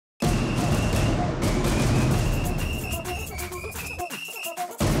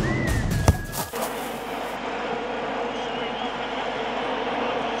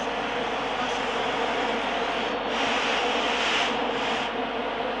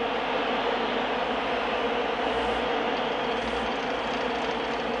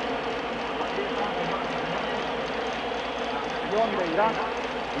selección de Irak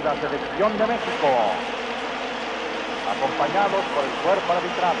y la selección de México, acompañados por el cuerpo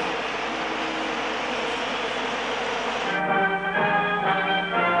arbitral.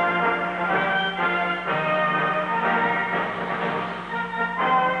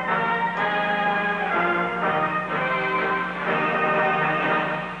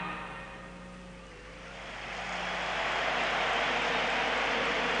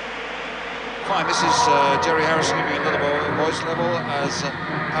 Fine, this is Jerry Harrison giving a little voice level as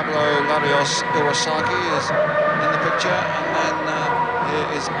Pablo Larios Iwasaki is in the picture, and then here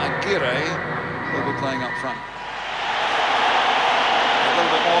is Aguirre, who will be playing up front. A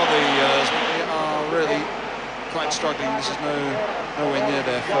little bit more, they are really quite struggling. This is nowhere near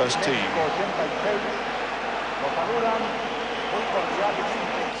their first team.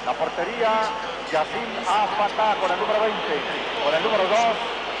 La portería, Yacine Afata con el número 20, con el número 2,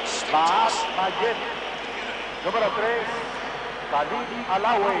 Maat Mayet, número 3, Khalid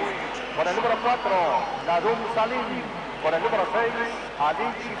Alawi, con el número 4, Nadum Salim, con el número 6, Ali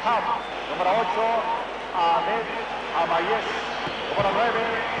Shihab, número 8, Ahmed Amayet, número 9,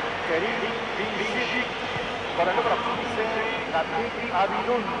 Kerim Bin, con el número 15, Natik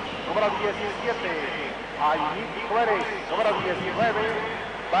Abidun, número 17, Ainit Juárez, número 19,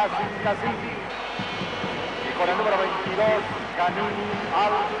 Basim Kasim, y con el número 22, Ganim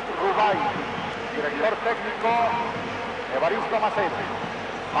Al-Rubai. Director técnico, Evaristo Macete.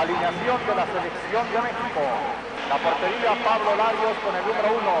 Alineación de la selección de México. La portería, Pablo Larios con el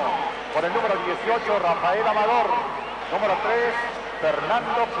número 1. Con el número 18, Rafael Amador. Número 3,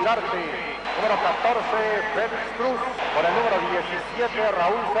 Fernando Quirarte. Número 14, Félix Cruz. Con el número 17,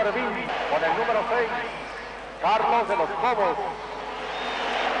 Raúl Servín. Con el número 6, Carlos de los Cobos.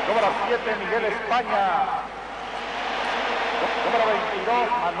 Número 7, Miguel España. Número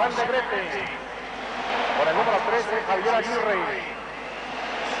 22, Manuel Negrete. Con el número 13, Javier Aguirre.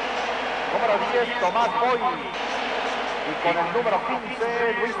 Número 10, Tomás Boy. Y con el número 15,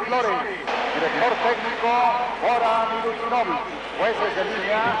 Luis Flores. Director técnico, Bora Milutinovic. Jueces de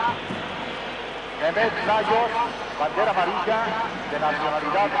línea, Mehmet Layos, bandera amarilla, de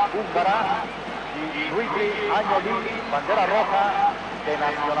nacionalidad húngara. Y Luigi Agnolini, bandera roja, de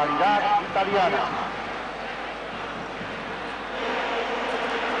nacionalidad italiana.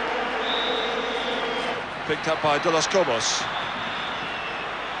 Picked up by De los Cobos.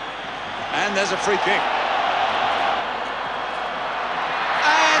 And there's a free kick.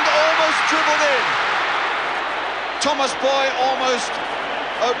 And almost dribbled in. Thomas Boy almost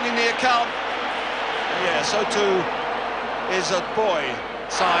opening the account. Yeah, so too is a Boy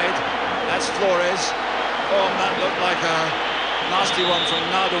side. That's Flores. Oh, and that looked like a nasty one from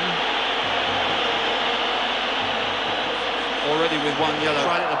Nadum. Already with one yellow.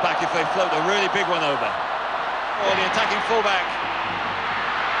 Right at the back if they float a really big one over. Oh, the attacking fullback.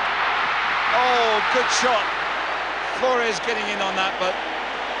 Oh, good shot. Flores getting in on that, but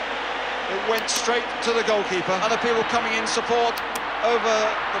it went straight to the goalkeeper. Other people coming in support over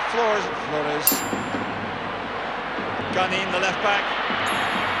the Flores. Gunning, the left back.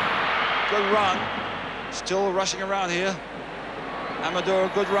 Good run. Still rushing around here. Amador,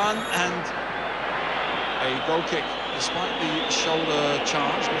 good run, and a goal kick despite the shoulder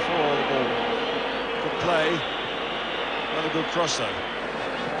charge before the ball. Good play. Another good cross though.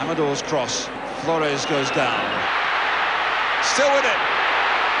 Amador's cross. Flores goes down. Still with it.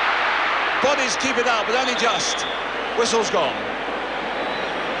 Bodies keep it out, but only just. Whistle's gone.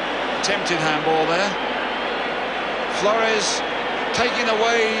 Attempted handball there. Flores taking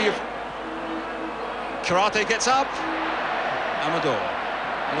away. Quirarte gets up. Amador.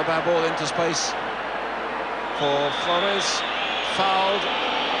 Another bad ball into space for Flores. Fouled.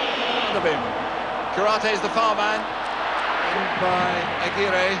 On the bin. Quirarte is the foul man. In by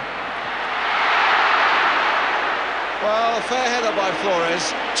Aguirre. Well, a fair header by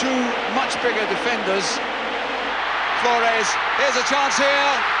Flores. Two much bigger defenders. Flores, here's a chance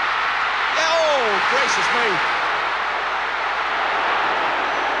here. Oh, gracious me.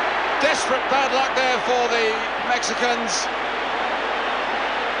 Desperate bad luck there for the Mexicans.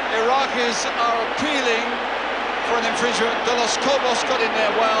 Iraqis are appealing for an infringement. De los Cobos got in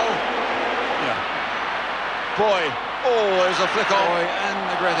there well. Yeah. Boy. Oh, there's a flick on. Boy and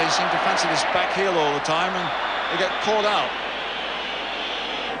Negrete seem to fancy this back heel all the time, and they get caught out.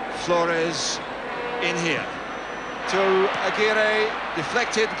 Flores in here. To Aguirre,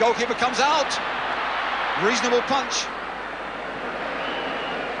 deflected. Goalkeeper comes out. Reasonable punch.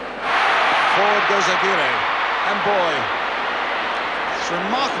 Forward goes Aguirre. And boy, it's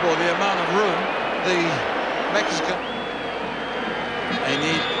remarkable the amount of room the Mexican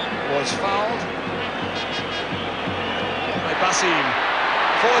was fouled. Basim.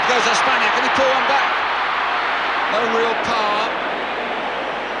 Forward goes Espana. Can he pull one back? No real power.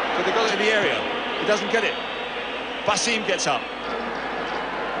 But they got it in the area. He doesn't get it. Basim gets up.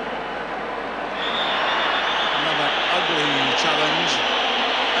 Another ugly challenge.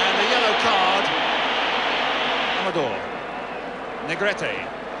 And a yellow card. Amador. Negrete.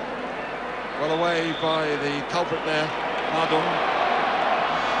 Well away by the culprit there, Mardum.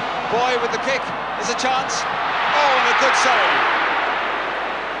 Boy with the kick. There's a chance. Oh, and a good save.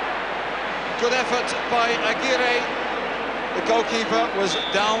 Good effort by Aguirre. The goalkeeper was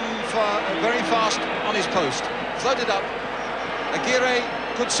down very fast on his post. Floated up. Aguirre,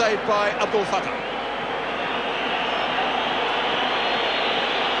 good save by Abdul Fattah.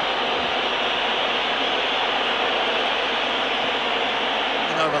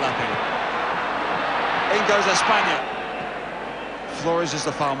 And overlapping. In goes Espana. Flores is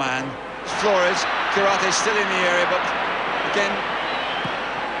the foul man. Flores, Quirarte still in the area, but again,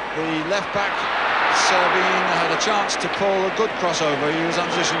 the left-back Serbian had a chance to pull a good crossover. He was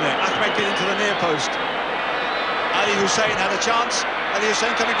unpositioned there. Ahmed get into the near post. Ali Hussein had a chance. Ali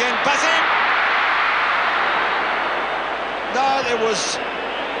Hussein coming again. Basim! No, it was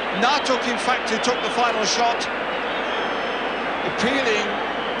Natuk, in fact, who took the final shot, appealing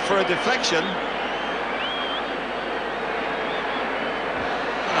for a deflection.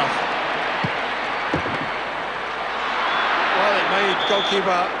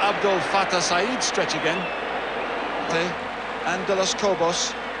 Goalkeeper Abdul Fattah Said stretch again. And De Los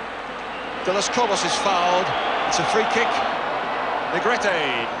Cobos. De Los Cobos is fouled. It's a free kick. Negrete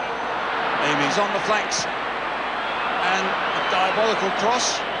aiming on the flanks. And a diabolical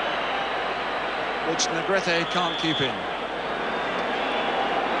cross, which Negrete can't keep in.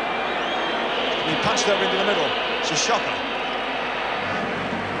 And he punched over into the middle. It's a shocker.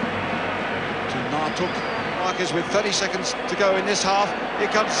 To Natuk. Markers with 30 seconds to go in this half. Here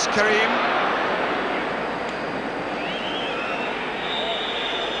comes Karim.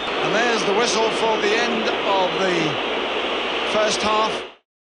 And there's the whistle for the end of the first half.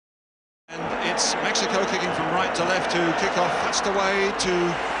 And it's Mexico kicking from right to left to kick off. That's the way to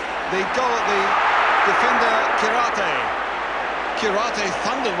the goal, the defender Quirarte. Quirarte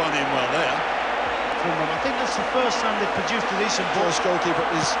thundered one in well there. I think that's the first time they've produced a decent ball. First goalkeeper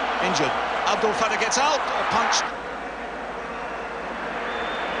is injured. Abdul Fattah gets out, a punch.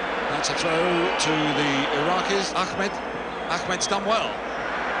 That's a throw to the Iraqis. Ahmed's done well.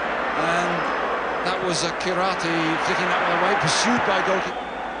 And that was a Quirarte flicking that one away, pursued by goalkeeper.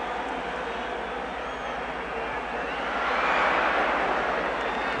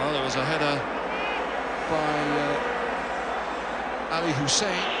 Well, there was a header by Ali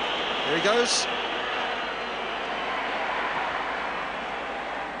Hussein. Here he goes.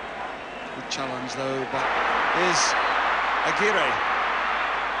 Good challenge though, but here's Aguirre.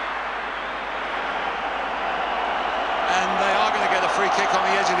 And they are going to get a free kick on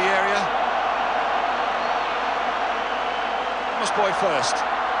the edge of the area. Ramos boy first.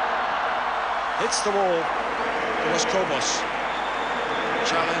 Hits the wall. Los Cobos.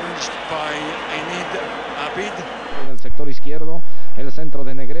 Challenged by Enid Abid. En el sector izquierdo, el centro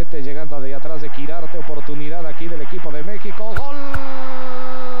de Negrete, llegando de atrás de Quirarte, oportunidad aquí del equipo de México. ¡Gol!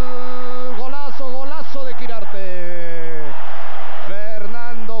 Golazo de Quirarte.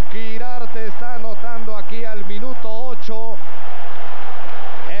 Fernando Quirarte está anotando aquí al minuto 8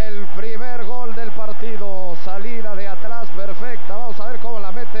 el primer gol del partido. Salida de atrás perfecta. Vamos a ver cómo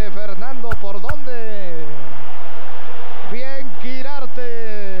la mete Fernando. ¿Por dónde? Bien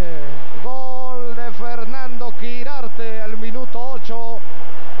Quirarte. Gol de Fernando Quirarte al minuto 8.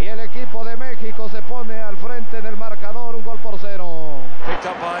 Y el equipo de México se pone al frente del marcador, 1-0. Picked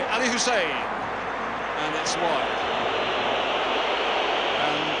up by Ali Hussein. And it's wide.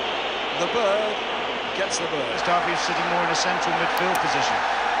 And the bird gets the bird. Darby is sitting more in a central midfield position.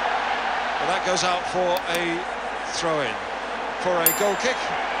 Well, that goes out for a throw-in. For a goal kick.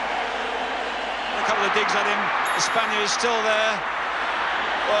 A couple of digs at him. The Spaniard is still there.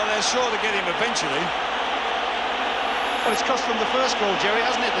 Well, they're sure to get him eventually. Well, it's cost them the first goal, Jerry,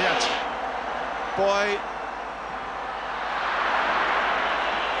 hasn't it? That boy.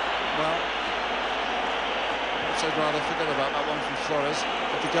 Well, I'd rather forget about that one from Flores.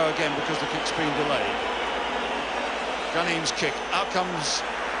 Had to go again because the kick's been delayed. Ghanim's kick. Out comes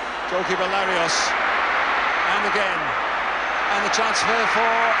goalkeeper Larios. And again. And the transfer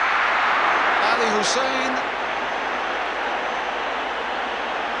for Ali Hussein.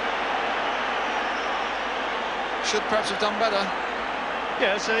 Should perhaps have done better.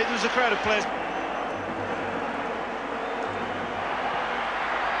 Yeah, so there was a crowd of players.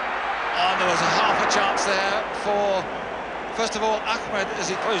 And there was a half a chance there for First of all, Ahmed,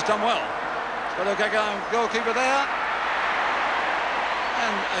 he's done well. He's got a goalkeeper there.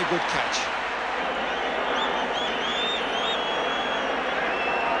 And a good catch.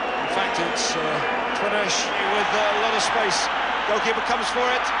 In fact, it's Twiresh with a lot of space. Goalkeeper comes for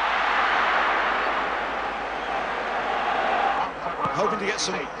it. Hoping to get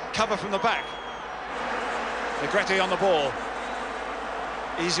some cover from the back. Negrete on the ball.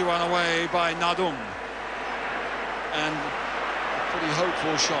 Easy one away by Nadum. And a pretty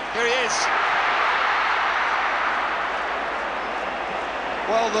hopeful shot. Here he is.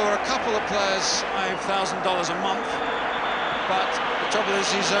 Well, there were a couple of players, $5,000 a month, but the trouble is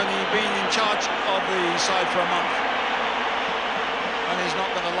he's only been in charge of the side for a month, and he's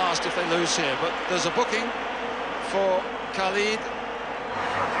not going to last if they lose here. But there's a booking for Khalid.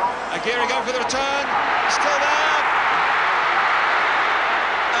 Aguirre going for the return, still there,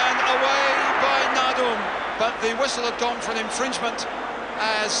 and away by Nadum. But the whistle had gone for an infringement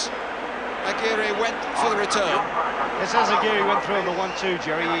as Aguirre went for the return. It's as Aguirre went through on the 1-2,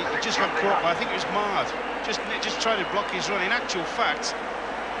 Jerry, he just got caught by, I think it was Mard. Just tried to block his run. In actual fact,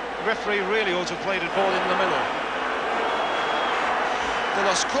 the referee really ought to have played a ball in the middle. The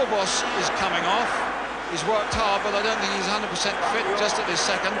Los Cobos is coming off. He's worked hard, but I don't think he's 100% fit just at this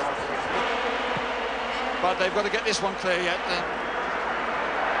second. But they've got to get this one clear yet.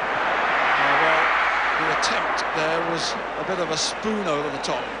 Well, the attempt there was a bit of a spoon over the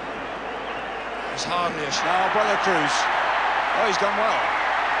top. It's hardly a shot. Now, Abuelo Cruz. Oh, he's done well.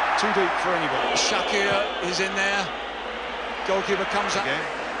 Too deep for anybody. Shakir is in there. Goalkeeper comes up. Again.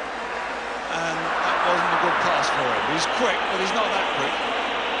 And that wasn't a good pass for him. He's quick, but he's not that quick.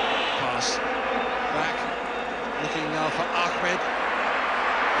 Pass back. Looking now for Ahmed.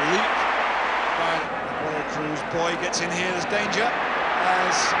 Leap by Abuelo Cruz. Boy gets in here. There's danger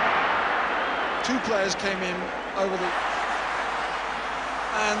as two players came in over the...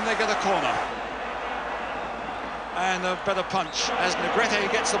 And they get a corner. And a better punch as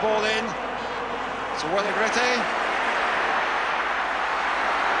Negrete gets the ball in. So well, Negrete.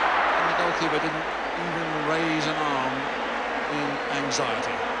 And the goalkeeper didn't even raise an arm in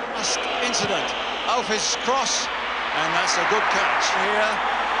anxiety. Last incident. Alfis cross, and that's a good catch here.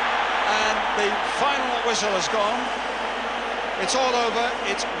 And the final whistle has gone. It's all over.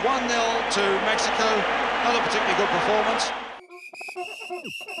 It's 1-0 to Mexico. Not a particularly good performance.